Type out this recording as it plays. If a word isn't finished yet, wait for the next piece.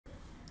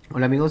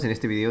Hola amigos, en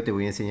este video te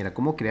voy a enseñar a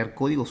cómo crear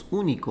códigos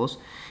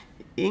únicos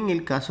en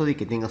el caso de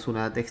que tengas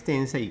una data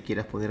extensa y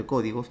quieras poner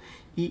códigos,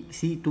 y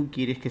si tú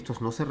quieres que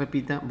estos no se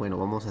repitan, bueno,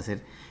 vamos a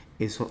hacer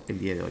eso el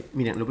día de hoy.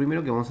 Miren, lo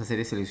primero que vamos a hacer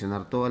es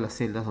seleccionar todas las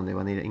celdas donde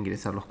van a ir a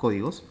ingresar los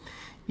códigos,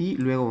 y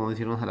luego vamos a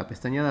irnos a la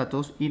pestaña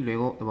datos y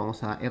luego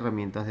vamos a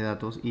herramientas de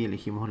datos y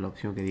elegimos la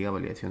opción que diga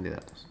validación de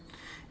datos.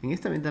 En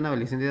esta ventana de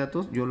validación de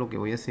datos, yo lo que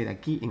voy a hacer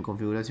aquí en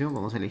configuración,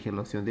 vamos a elegir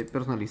la opción de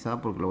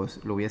personalizada porque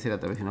lo voy a hacer a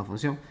través de una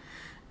función.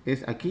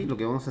 Aquí lo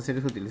que vamos a hacer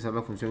es utilizar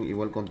la función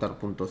igual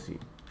contar.si.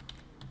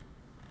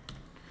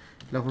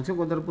 La función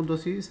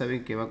contar.si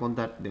sabe que va a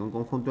contar de un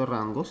conjunto de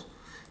rangos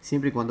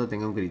siempre y cuando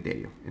tenga un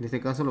criterio. En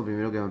este caso lo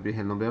primero que me pide es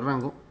el nombre de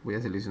rango. Voy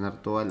a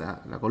seleccionar toda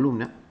la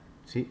columna,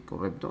 ¿sí?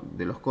 Correcto,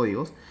 de los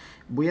códigos.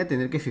 Voy a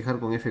tener que fijar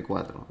con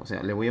F4, o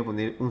sea, le voy a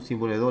poner un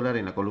símbolo de dólar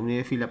en la columna y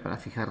de fila para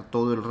fijar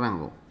todo el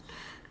rango.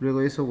 Luego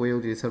de eso voy a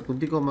utilizar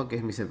punto y coma, que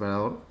es mi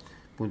separador,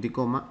 punto y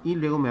coma, y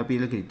luego me va a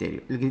pedir el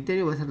criterio. El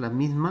criterio va a ser la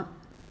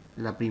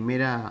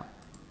primera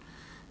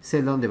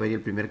celda donde va a ir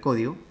el primer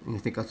código, en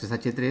este caso es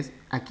H3.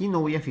 Aquí no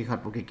voy a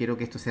fijar porque quiero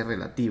que esto sea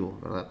relativo,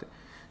 ¿verdad?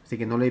 Así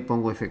que no le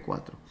pongo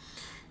F4.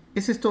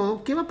 Eso es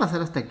todo. ¿Qué va a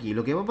pasar hasta aquí?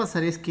 Lo que va a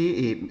pasar es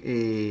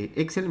que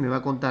Excel me va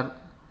a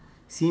contar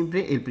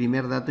siempre el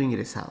primer dato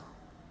ingresado.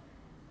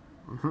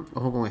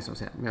 Ojo con eso, o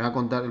sea, me va a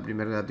contar el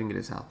primer dato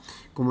ingresado.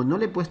 Como no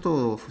le he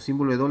puesto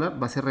símbolo de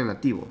dólar, va a ser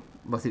relativo.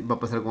 Va a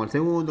pasar con el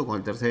segundo, con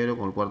el tercero,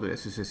 con el cuarto y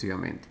así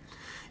sucesivamente.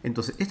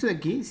 Entonces, esto de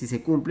aquí, si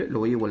se cumple, lo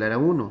voy a igualar a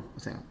 1. O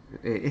sea,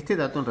 este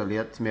dato en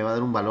realidad me va a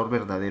dar un valor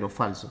verdadero o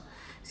falso.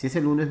 Si es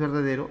el 1 es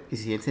verdadero y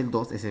si es el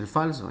 2 es el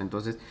falso.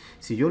 Entonces,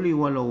 si yo lo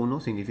igualo a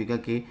 1,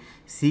 significa que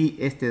si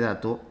este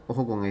dato,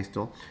 ojo con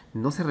esto,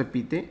 no se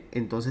repite,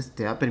 entonces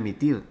te va a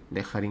permitir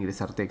dejar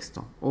ingresar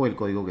texto o el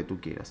código que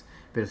tú quieras.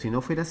 Pero si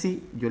no fuera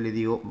así, yo le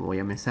digo, voy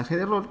a mensaje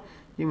de error,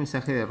 y en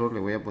mensaje de error le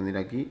voy a poner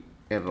aquí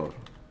error.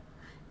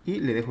 Y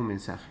le dejo un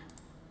mensaje.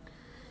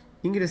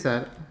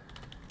 Ingresar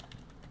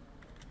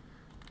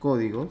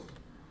códigos,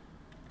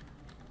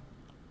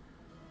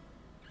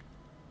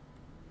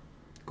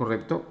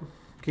 correcto,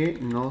 que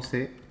no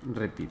se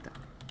repita.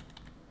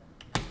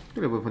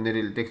 Yo le puedo poner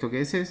el texto que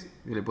desees,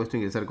 yo le he puesto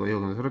ingresar código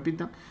que no se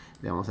repita,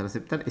 le vamos a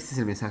aceptar. Este es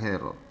el mensaje de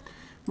error.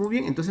 Muy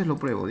bien, entonces lo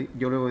pruebo.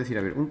 Yo le voy a decir,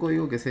 a ver, un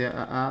código que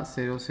sea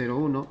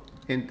AA001,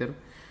 enter,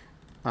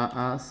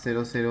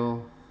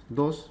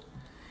 AA002,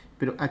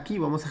 pero aquí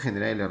vamos a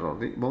generar el error.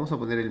 Vamos a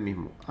poner el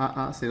mismo,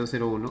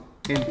 AA001,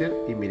 enter,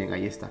 y miren,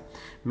 ahí está.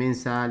 Me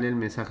sale el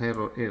mensaje de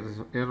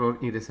error,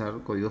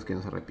 ingresar códigos que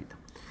no se repitan.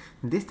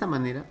 De esta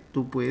manera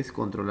tú puedes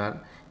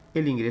controlar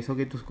el ingreso,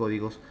 que tus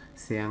códigos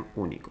sean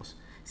únicos.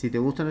 Si te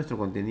gusta nuestro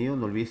contenido,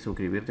 no olvides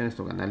suscribirte a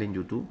nuestro canal en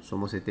YouTube,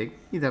 somos E-TEC,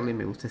 y darle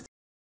me gusta a este